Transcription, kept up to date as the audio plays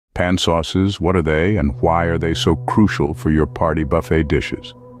Pan sauces, what are they and why are they so crucial for your party buffet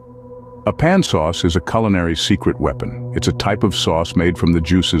dishes? A pan sauce is a culinary secret weapon. It's a type of sauce made from the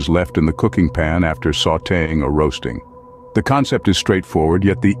juices left in the cooking pan after sautéing or roasting. The concept is straightforward,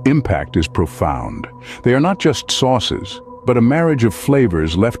 yet the impact is profound. They are not just sauces, but a marriage of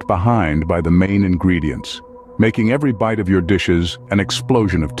flavors left behind by the main ingredients, making every bite of your dishes an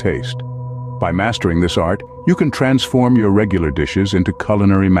explosion of taste. By mastering this art, you can transform your regular dishes into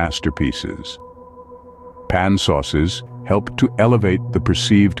culinary masterpieces. Pan sauces help to elevate the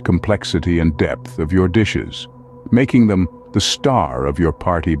perceived complexity and depth of your dishes, making them the star of your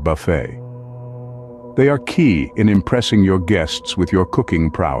party buffet. They are key in impressing your guests with your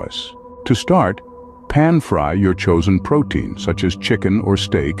cooking prowess. To start, pan fry your chosen protein, such as chicken or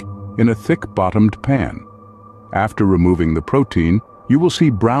steak, in a thick-bottomed pan. After removing the protein, you will see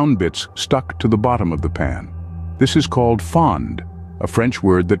brown bits stuck to the bottom of the pan. This is called fond, a French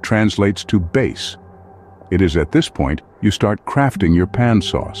word that translates to base. It is at this point you start crafting your pan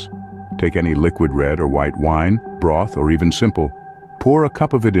sauce. Take any liquid red or white wine, broth, or even simple. Pour a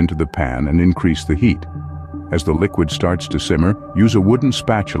cup of it into the pan and increase the heat. As the liquid starts to simmer, use a wooden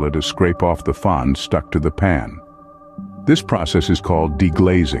spatula to scrape off the fond stuck to the pan. This process is called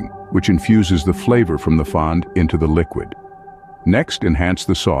deglazing, which infuses the flavor from the fond into the liquid. Next, enhance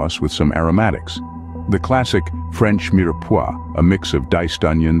the sauce with some aromatics. The classic French mirepoix, a mix of diced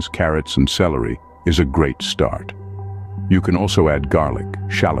onions, carrots, and celery, is a great start. You can also add garlic,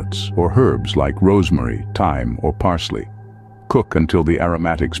 shallots, or herbs like rosemary, thyme, or parsley. Cook until the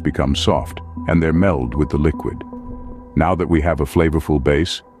aromatics become soft and they meld with the liquid. Now that we have a flavorful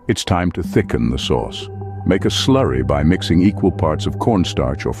base, it's time to thicken the sauce. Make a slurry by mixing equal parts of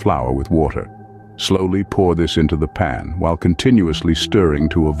cornstarch or flour with water. Slowly pour this into the pan while continuously stirring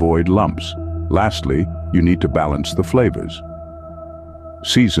to avoid lumps. Lastly, you need to balance the flavors.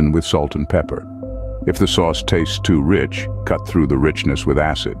 Season with salt and pepper. If the sauce tastes too rich, cut through the richness with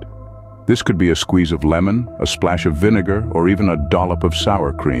acid. This could be a squeeze of lemon, a splash of vinegar, or even a dollop of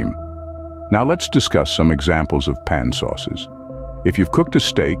sour cream. Now let's discuss some examples of pan sauces. If you've cooked a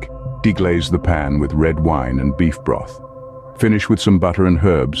steak, deglaze the pan with red wine and beef broth. Finish with some butter and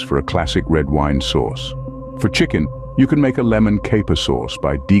herbs for a classic red wine sauce. For chicken, you can make a lemon caper sauce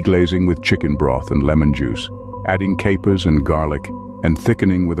by deglazing with chicken broth and lemon juice, adding capers and garlic, and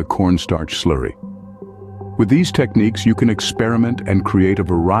thickening with a cornstarch slurry. With these techniques, you can experiment and create a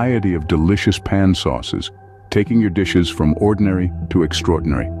variety of delicious pan sauces, taking your dishes from ordinary to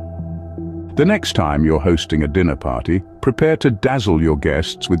extraordinary. The next time you're hosting a dinner party, prepare to dazzle your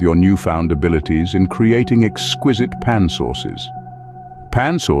guests with your newfound abilities in creating exquisite pan sauces.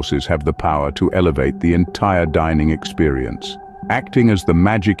 Pan sauces have the power to elevate the entire dining experience, acting as the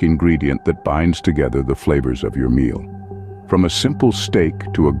magic ingredient that binds together the flavors of your meal. From a simple steak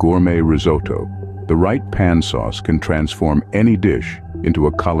to a gourmet risotto, the right pan sauce can transform any dish into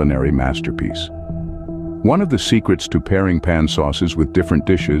a culinary masterpiece. One of the secrets to pairing pan sauces with different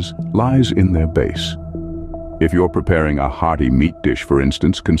dishes lies in their base. If you're preparing a hearty meat dish, for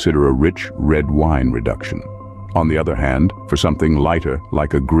instance, consider a rich red wine reduction. On the other hand, for something lighter,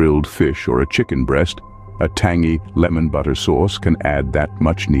 like a grilled fish or a chicken breast, a tangy lemon butter sauce can add that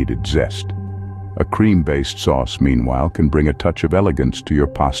much-needed zest. A cream-based sauce, meanwhile, can bring a touch of elegance to your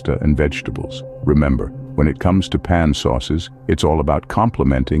pasta and vegetables. Remember, when it comes to pan sauces, it's all about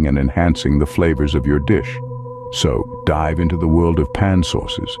complementing and enhancing the flavors of your dish. So, dive into the world of pan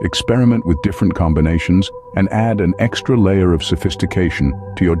sauces, experiment with different combinations, and add an extra layer of sophistication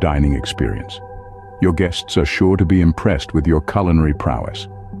to your dining experience. Your guests are sure to be impressed with your culinary prowess.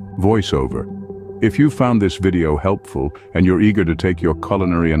 Voiceover. If you found this video helpful and you're eager to take your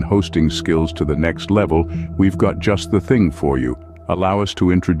culinary and hosting skills to the next level, we've got just the thing for you. Allow us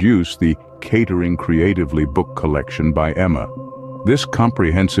to introduce the Catering Creatively book collection by Emma. This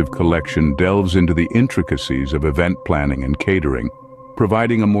comprehensive collection delves into the intricacies of event planning and catering,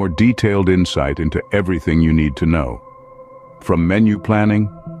 providing a more detailed insight into everything you need to know. From menu planning,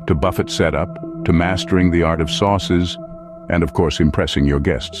 to buffet setup, to mastering the art of sauces, and of course impressing your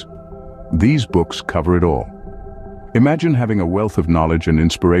guests. These books cover it all. Imagine having a wealth of knowledge and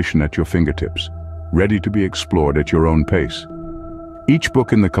inspiration at your fingertips, ready to be explored at your own pace. Each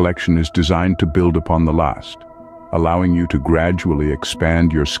book in the collection is designed to build upon the last, allowing you to gradually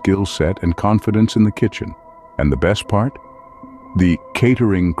expand your skill set and confidence in the kitchen. And the best part? The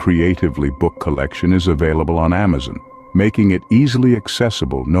Catering Creatively book collection is available on Amazon, making it easily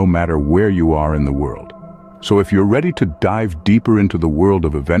accessible no matter where you are in the world. So if you're ready to dive deeper into the world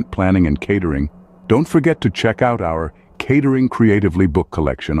of event planning and catering, don't forget to check out our Catering Creatively book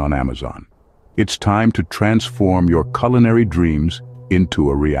collection on Amazon. It's time to transform your culinary dreams into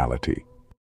a reality.